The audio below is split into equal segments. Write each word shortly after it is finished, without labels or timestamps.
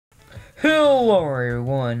Hello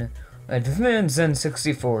everyone, Advanced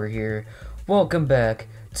N64 here. Welcome back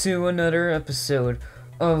to another episode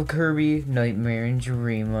of Kirby Nightmare in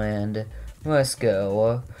Dreamland. Let's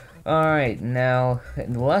go. Alright, now,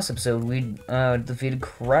 in the last episode we defeated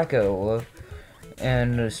Kracko,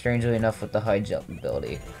 and strangely enough with the high jump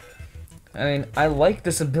ability. I mean, I like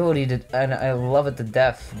this ability and I love it to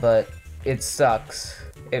death, but it sucks.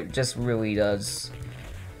 It just really does.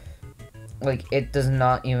 Like, it does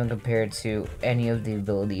not even compare to any of the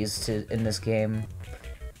abilities in this game.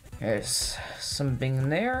 There's something in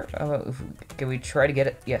there. Can we try to get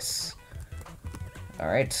it? Yes.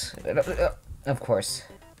 Alright. Of course.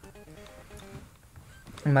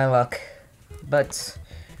 My luck. But,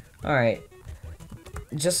 alright.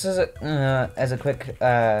 Just as a quick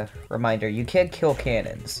reminder, you can't kill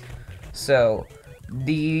cannons. So,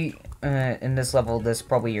 in this level, this is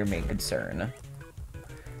probably your main concern.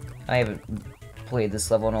 I haven't played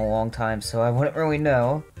this level in a long time, so I wouldn't really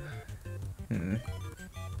know.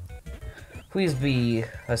 Please be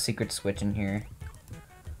a secret switch in here.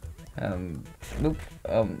 Oop.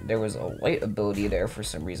 There was a light ability there for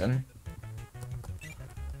some reason.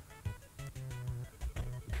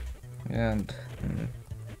 And,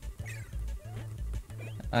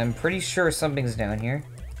 I'm pretty sure something's down here.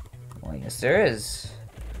 Well, yes, there is.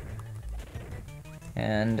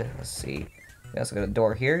 And, let's see. We also got a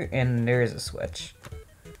door here, and there is a switch.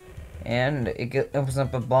 And it opens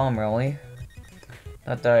up a bomb rally.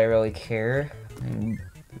 Not that I really care. I mean,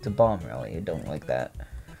 it's a bomb rally, I don't like that.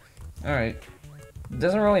 Alright. It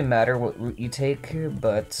doesn't really matter what route you take,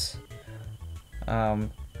 but... I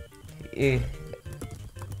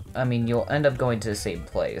mean, you'll end up going to the same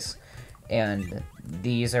place. And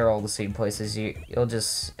these are all the same places. You'll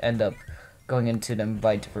just end up going into them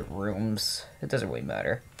by different rooms. It doesn't really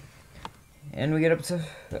matter. And we get up to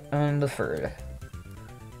the third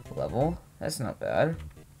level. That's not bad.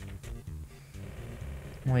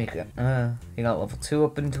 We got level 2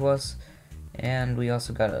 open to us, and we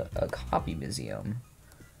also got a copy museum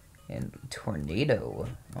and tornado.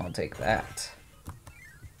 I'll take that.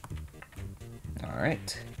 All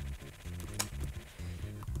right.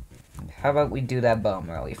 How about we do that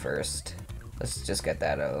bomb rally first? Let's just get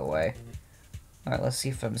that out of the way. All right. Let's see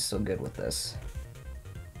if I'm still good with this.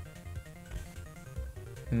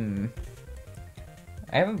 I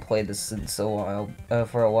haven't played this since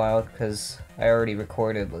for a while, because I already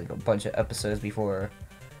recorded like a bunch of episodes before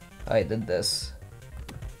I did this.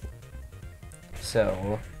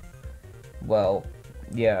 So, well,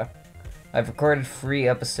 yeah. I've recorded 3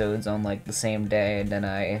 episodes on like the same day, and then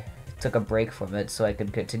I took a break from it so I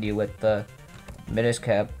could continue with the Minish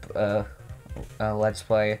Cap Let's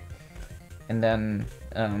Play, and then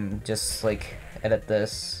just like edit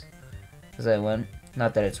this as I went.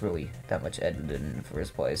 Not that it's really that much edited in the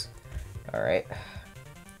first place. Alright.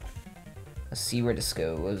 Let's see where this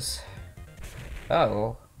goes.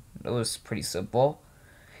 Oh, that was pretty simple.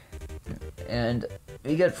 And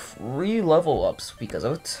we get 3 level ups because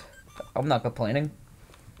of it. I'm not complaining.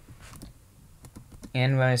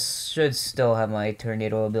 And I should still have my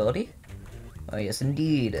tornado ability. Oh yes,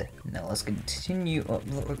 indeed. Now let's continue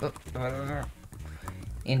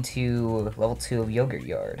into level 2 of Yogurt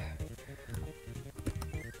Yard.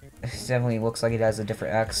 It definitely looks like it has a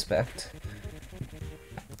different aspect.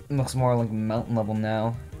 It looks more like mountain level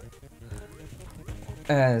now,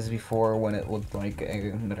 as before when it looked like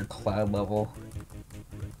another cloud level.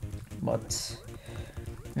 But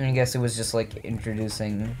I guess it was just like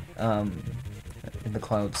introducing the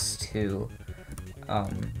clouds to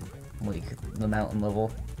like the mountain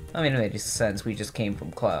level. I mean, it made sense. We just came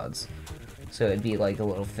from clouds, so it'd be like a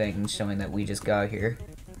little thing showing that we just got here.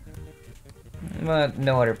 But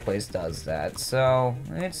no other place does that, so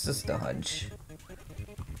it's just a hunch.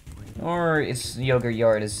 Or it's Yogurt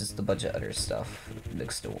Yard is just a bunch of other stuff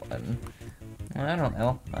mixed to one. I don't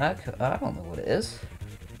know. I don't know what it is.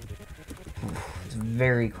 It's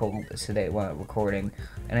very cold today while I'm recording,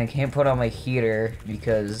 and I can't put on my heater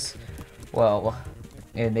because, well,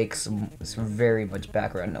 it makes some very much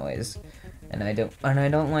background noise, and I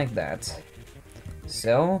don't like that.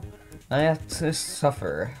 So I have to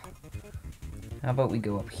suffer. How about we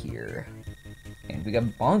go up here? And we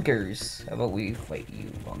got bunkers. How about we fight you,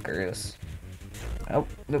 bunkers? Oh,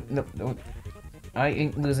 nope, nope, nope. I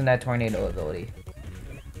ain't losing that tornado ability.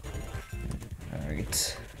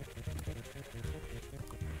 Alright.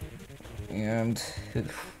 And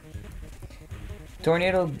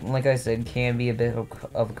tornado, like I said, can be a bit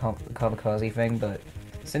of a kamikaze thing, but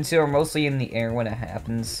since you're mostly in the air when it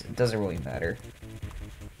happens, it doesn't really matter.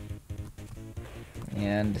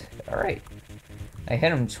 And, alright. I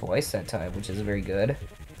hit him twice that time, which is very good.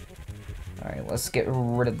 Alright, let's get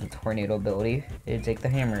rid of the tornado ability and take the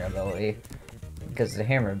hammer ability, because the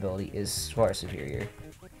hammer ability is far superior.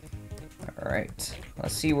 Alright,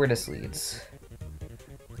 let's see where this leads.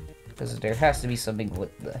 Because there has to be something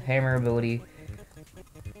with the hammer ability.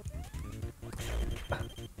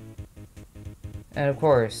 And of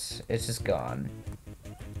course, it's just gone.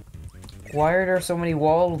 Why are there so many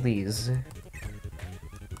Waldies?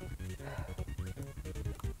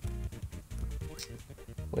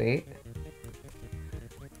 Wait.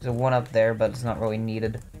 There's a one up there, but it's not really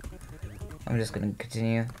needed. I'm just gonna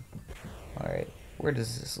continue. Alright, where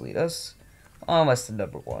does this lead us? Almost to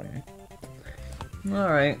number 1.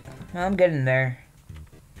 Alright, I'm getting there.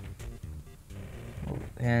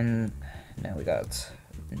 And now we got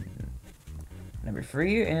number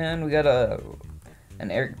 3, and we got an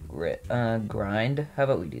air grind. How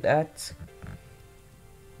about we do that?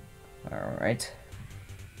 Alright.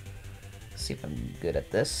 See if I'm good at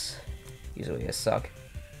this. Usually I suck.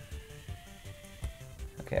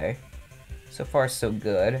 Okay. So far so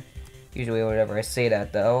good. Usually whenever I say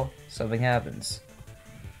that though, something happens.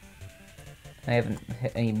 I haven't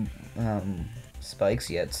hit any spikes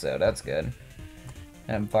yet, so that's good.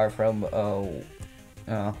 And I'm far from world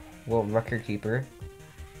record keeper.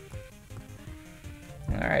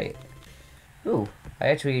 Alright. Ooh, I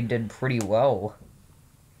actually did pretty well.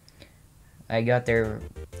 I got there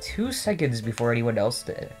 2 seconds before anyone else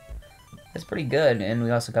did. That's pretty good, and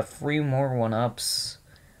we also got 3 more 1-ups.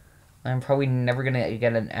 I'm probably never gonna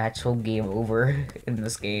get an actual game over in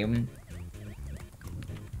this game.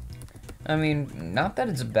 I mean, not that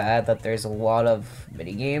it's bad that there's a lot of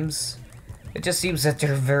minigames. It just seems that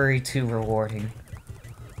they're very too rewarding.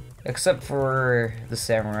 Except for the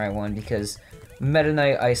samurai one, because Meta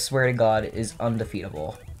Knight, I swear to God, is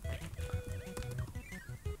undefeatable.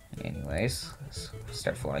 Anyways, let's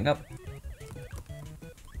start flying up.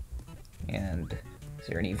 And is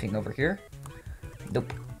there anything over here?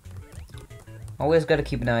 Nope. Always gotta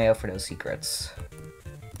keep an eye out for those secrets,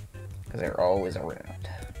 because they're always around.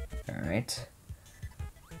 Alright.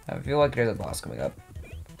 I feel like there's a boss coming up.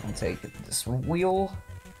 I'll take this wheel.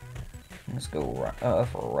 Let's go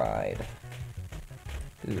for a ride.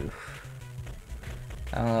 Oof.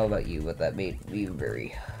 I don't know about you, but that made me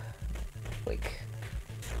very, like,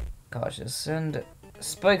 cautious. And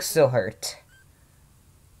spikes still hurt.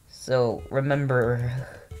 So, remember,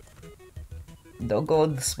 don't go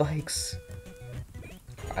with the spikes.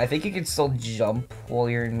 I think you can still jump while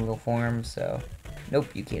you're in wheel form, so...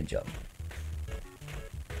 Nope, you can't jump.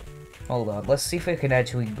 Hold on, let's see if I can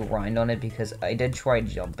actually grind on it, because I did try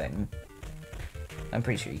jumping. I'm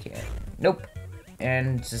pretty sure you can't. Nope.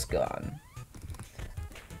 And it's just gone.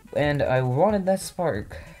 And I wanted that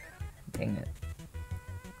spark. Dang it.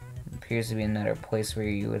 It appears to be another place where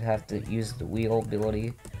you would have to use the wheel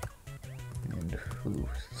ability. And, ooh,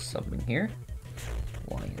 something here?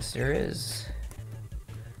 Why, yes there is.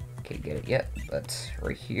 Can't get it yet, but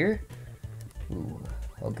right here. Ooh,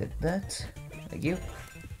 I'll get that. Thank you.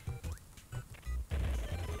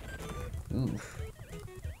 Oof.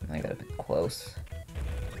 I got a bit close.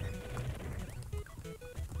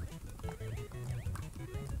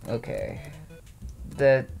 Okay.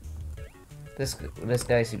 This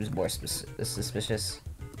guy seems more suspicious.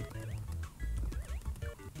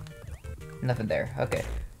 Nothing there. Okay.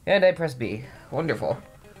 And I press B. Wonderful.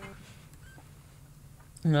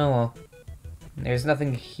 Oh well. There's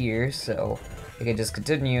nothing here, so I can just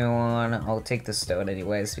continue on. I'll take the stone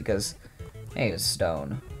anyways, because, hey, it's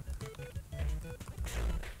stone.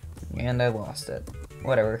 And I lost it.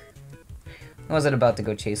 Whatever. I wasn't about to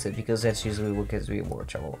go chase it, because that's usually what gives me more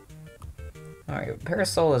trouble. Alright,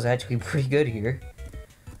 Parasol is actually pretty good here.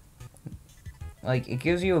 Like, it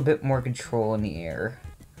gives you a bit more control in the air.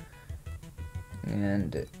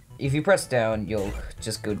 And if you press down, you'll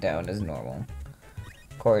just go down as normal.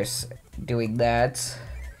 Of course, doing that,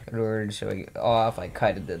 in order to show it off, I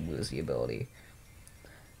kind of did lose the ability.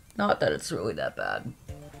 Not that it's really that bad.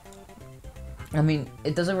 I mean,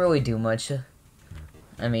 it doesn't really do much.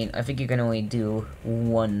 I mean, I think you can only do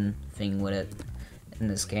one thing with it in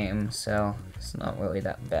this game, so it's not really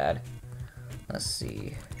that bad. Let's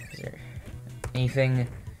see, is there anything?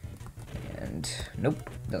 And nope,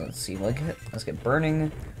 doesn't seem like it. Let's get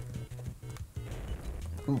burning.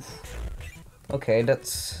 Oof. Okay,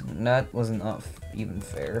 that was not even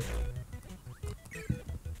fair.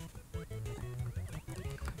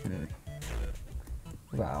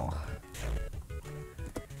 Wow.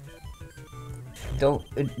 Don't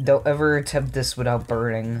ever attempt this without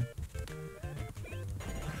burning.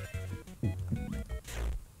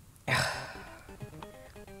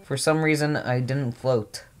 For some reason, I didn't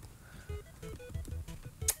float.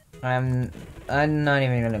 I'm not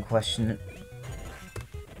even gonna question it.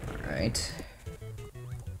 Alright.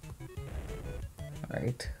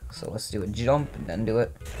 Alright, so let's do a jump and then do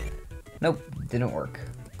it. Nope, didn't work.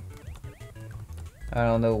 I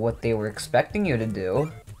don't know what they were expecting you to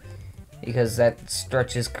do, because that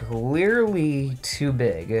stretch is clearly too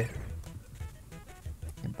big.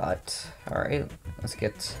 But, alright, let's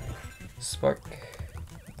get Spark,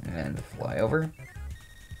 and fly over.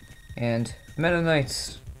 And Meta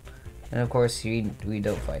Knight, and of course we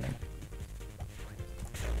don't fight him.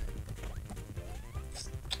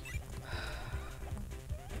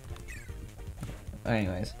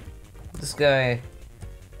 Anyways, this guy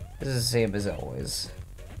is the same as always.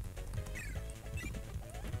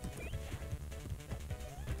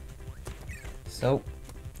 So,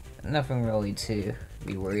 nothing really to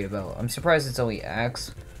be worried about. I'm surprised it's only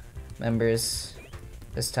Axe members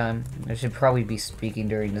this time. I should probably be speaking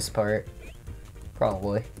during this part.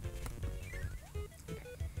 Probably.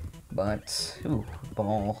 But, ooh,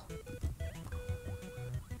 ball.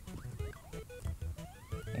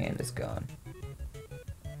 And it's gone.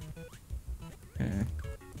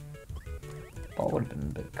 Ball would have been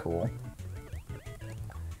a bit cool.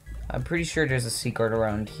 I'm pretty sure there's a secret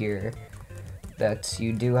around here that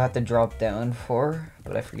you do have to drop down for,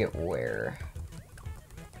 but I forget where.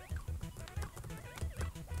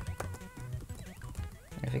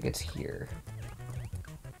 I think it's here.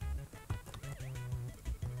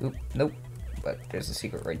 Oop, nope. But there's a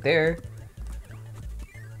secret right there.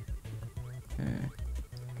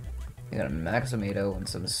 We got a Maximado and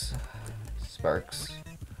some sparks.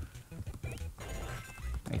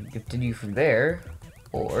 I can continue from there,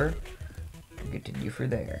 or I can continue from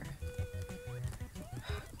there.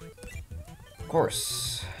 Of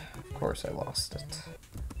course I lost it.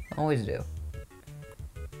 I always do.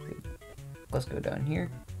 Let's go down here.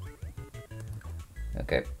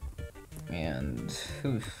 Okay. And,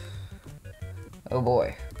 oof. Oh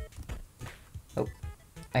boy. Oh,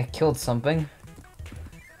 I killed something.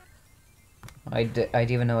 I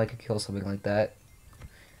didn't even know I could kill something like that.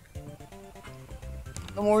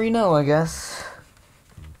 The more you know, I guess.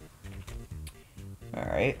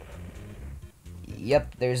 Alright.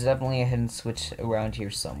 Yep, there's definitely a hidden switch around here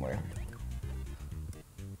somewhere.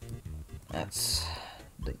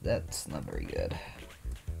 That's not very good.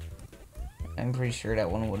 I'm pretty sure that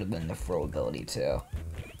one would have been the throw ability too.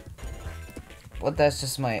 But that's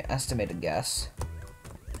just my estimated guess.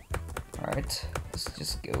 Alright, let's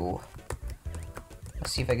just go.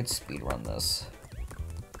 Let's see if I can speedrun this.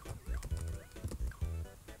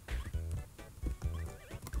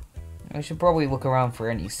 I should probably look around for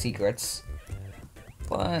any secrets.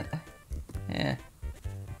 But,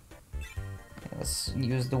 let's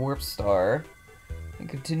use the warp star and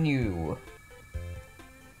continue.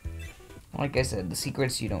 Like I said, the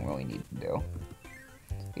secrets you don't really need to do.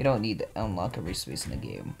 You don't need to unlock every space in the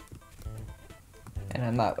game. And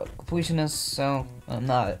I'm not a completionist, so I'm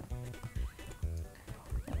not.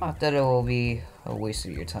 Not that it will be a waste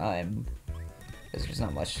of your time, because there's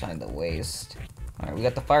not much time to waste. Alright, we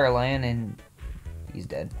got the Fire Lion, and he's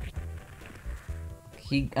dead.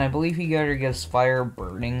 I believe he either gives fire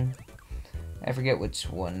burning. I forget which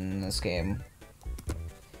one in this game.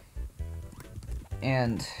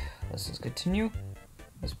 And let's just continue.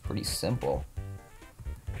 It's pretty simple.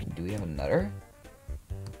 Do we have another?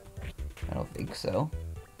 I don't think so.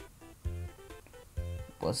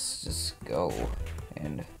 Let's just go.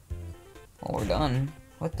 And well, we're done.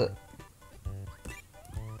 What the?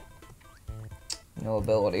 No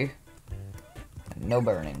ability. No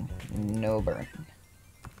burning. No burning.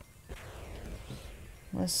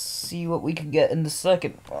 Let's see what we can get in the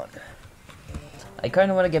second one. I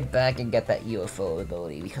kind of want to get back and get that UFO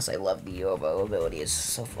ability because I love the UFO ability. It's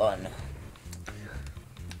so fun.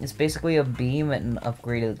 It's basically a beam and an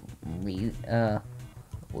upgraded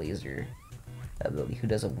laser ability. Who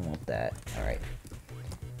doesn't want that? Alright.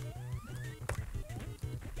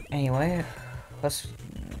 Anyway, let's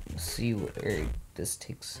see where this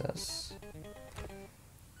takes us.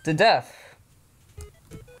 To death!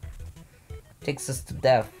 Takes us to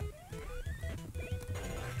death.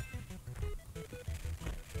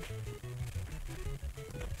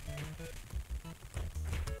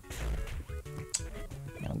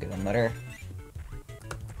 I'll get another.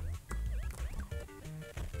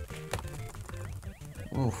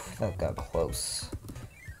 Oof, that got close.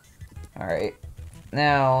 Alright.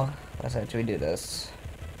 Now, let's actually do this.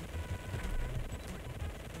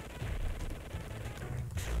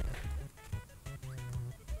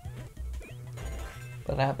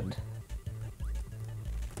 What happened?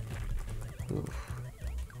 Oof.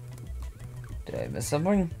 Did I miss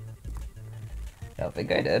something? I don't think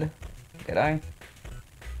think I did. Did I?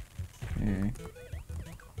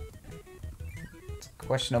 It's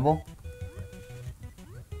questionable.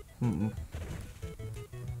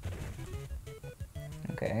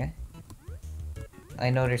 Okay. I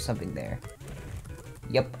know there's something there.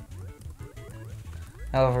 Yep.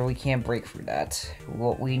 However, we can't break through that.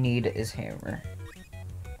 What we need is hammer.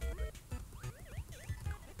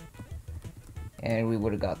 And we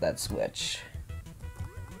would have got that switch.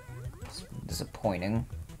 It's disappointing.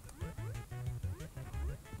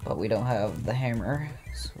 But we don't have the hammer,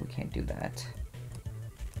 so we can't do that.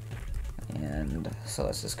 And so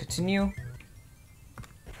let's just continue.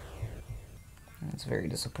 It's very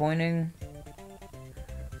disappointing.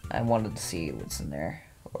 I wanted to see what's in there,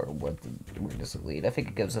 or where does it lead. I think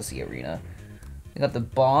it gives us the arena. We got the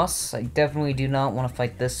boss. I definitely do not want to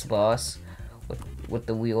fight this boss with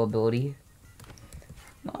the wheel ability.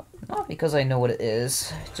 Not because I know what it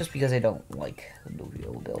is, just because I don't like the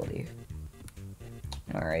wheel ability.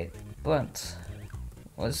 Alright, but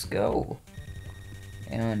let's go.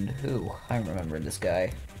 And who? I remember this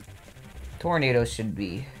guy. Tornado should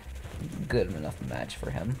be good enough match for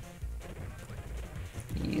him.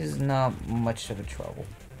 He's not much of a trouble.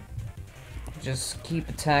 Just keep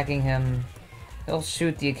attacking him. He'll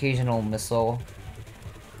shoot the occasional missile,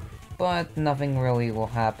 but nothing really will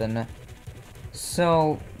happen.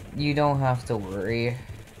 So you don't have to worry.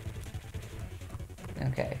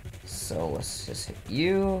 Okay, so let's just hit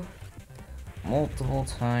you multiple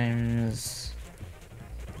times.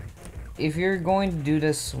 If you're going to do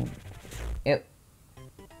this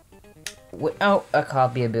without a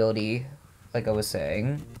copy ability, like I was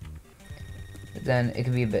saying, then it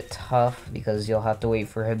can be a bit tough because you'll have to wait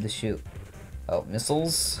for him to shoot out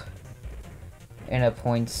missiles, and at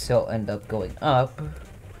points he'll end up going up,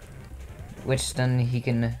 which then he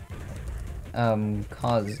can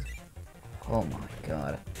cause, oh my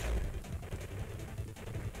god,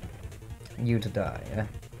 you to die,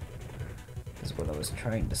 is what I was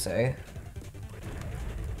trying to say.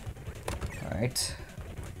 Alright.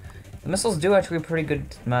 The missiles do actually a pretty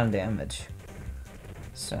good amount of damage.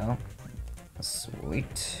 So, let's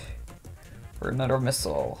wait for another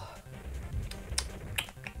missile.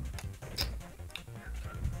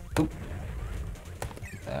 Oop.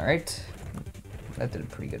 Alright. That did a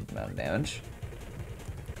pretty good amount of damage.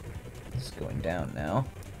 It's going down now.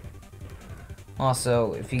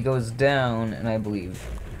 Also, if he goes down, and I believe,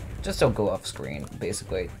 just don't go off screen,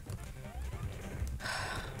 basically.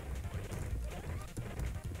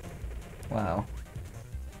 Wow.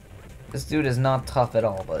 This dude is not tough at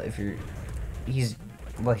all, but if you're... he's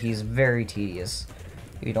very tedious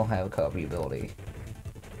if you don't have a copy ability.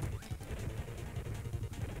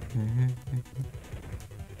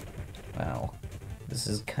 Wow. This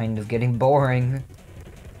is kind of getting boring.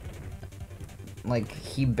 Like,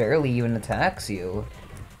 he barely even attacks you.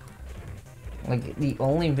 Like, the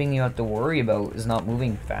only thing you have to worry about is not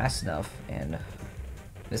moving fast enough and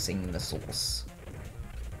missing missiles.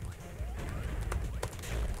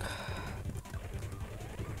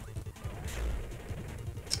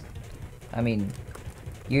 I mean,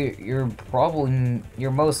 you're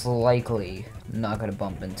most likely not gonna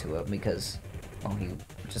bump into it because, well, he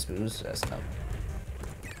just moves fast enough.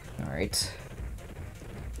 Alright.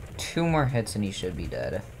 2 more hits and he should be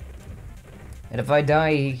dead. And if I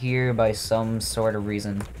die here by some sort of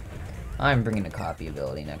reason, I'm bringing a copy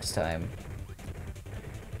ability next time.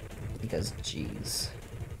 Because, jeez.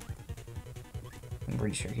 I'm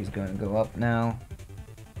pretty sure he's going to go up now.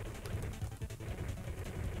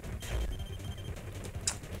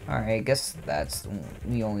 Alright, I guess that's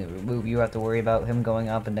the only move you have to worry about, him going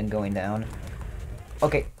up and then going down.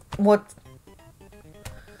 Okay, what?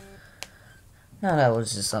 No, that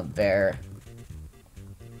was just up there.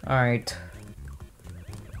 Alright.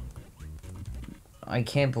 I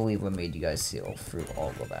can't believe I made you guys seal through all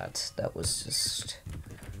of that. That was just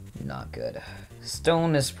not good.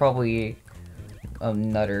 Stone is probably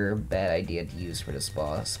another bad idea to use for this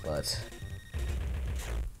boss, but...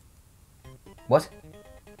 What?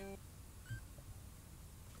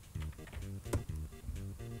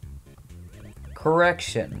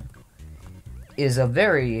 Correction is a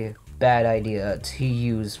very bad idea to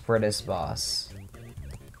use for this boss.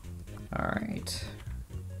 Alright.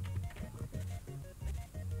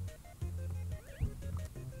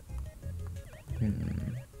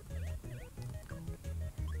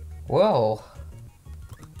 Well,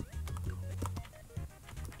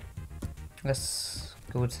 let's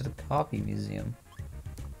go to the copy museum.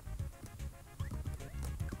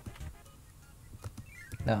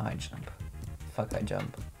 No, I jump. Fuck, I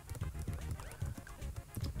jump.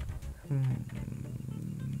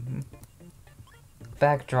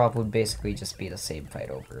 backdrop would basically just be the same fight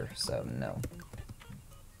over, so no.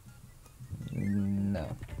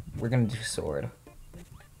 No. We're gonna do sword.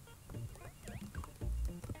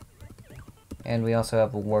 And we also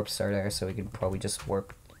have a warp star there, so we can probably just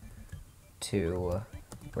warp to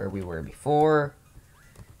where we were before.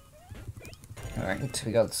 Alright,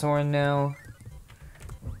 we got the sword now.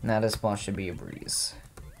 Now this boss should be a breeze.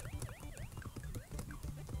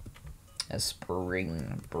 A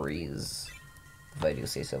spring breeze, if I do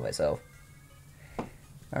say so myself.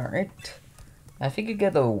 Alright. I think you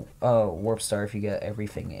get the warp star if you get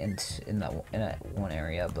everything in that one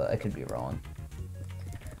area, but I could be wrong.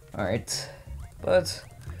 Alright. But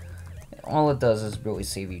all it does is really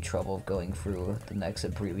save you trouble of going through the next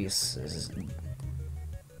and previous.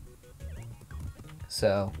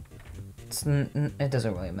 So it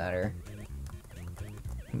doesn't really matter.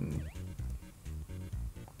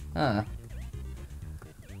 Huh.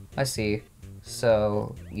 I see.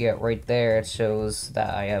 So, yeah, right there it shows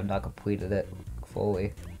that I have not completed it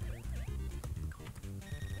fully.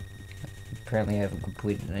 Apparently I haven't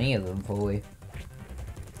completed any of them fully.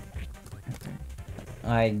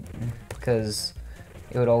 Because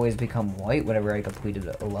it would always become white whenever I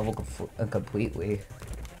completed a level completely.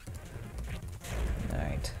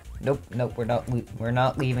 Alright. Nope, we're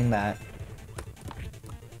not leaving that.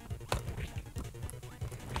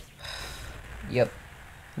 Yep.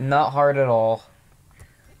 Not hard at all.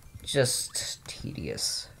 Just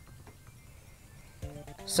tedious.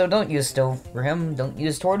 So don't use stove for him. Don't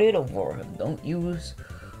use tornado for him. Don't use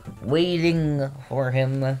waiting for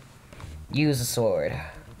him. Use a sword.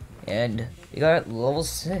 And we got level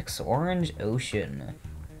 6, Orange Ocean.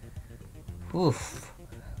 Oof.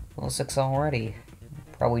 Level 6 already.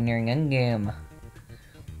 Probably nearing endgame.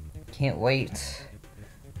 Can't wait.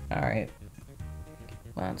 Alright.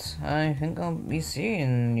 But I think I'll be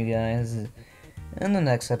seeing you guys in the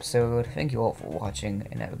next episode. Thank you all for watching,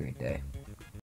 and have a great day.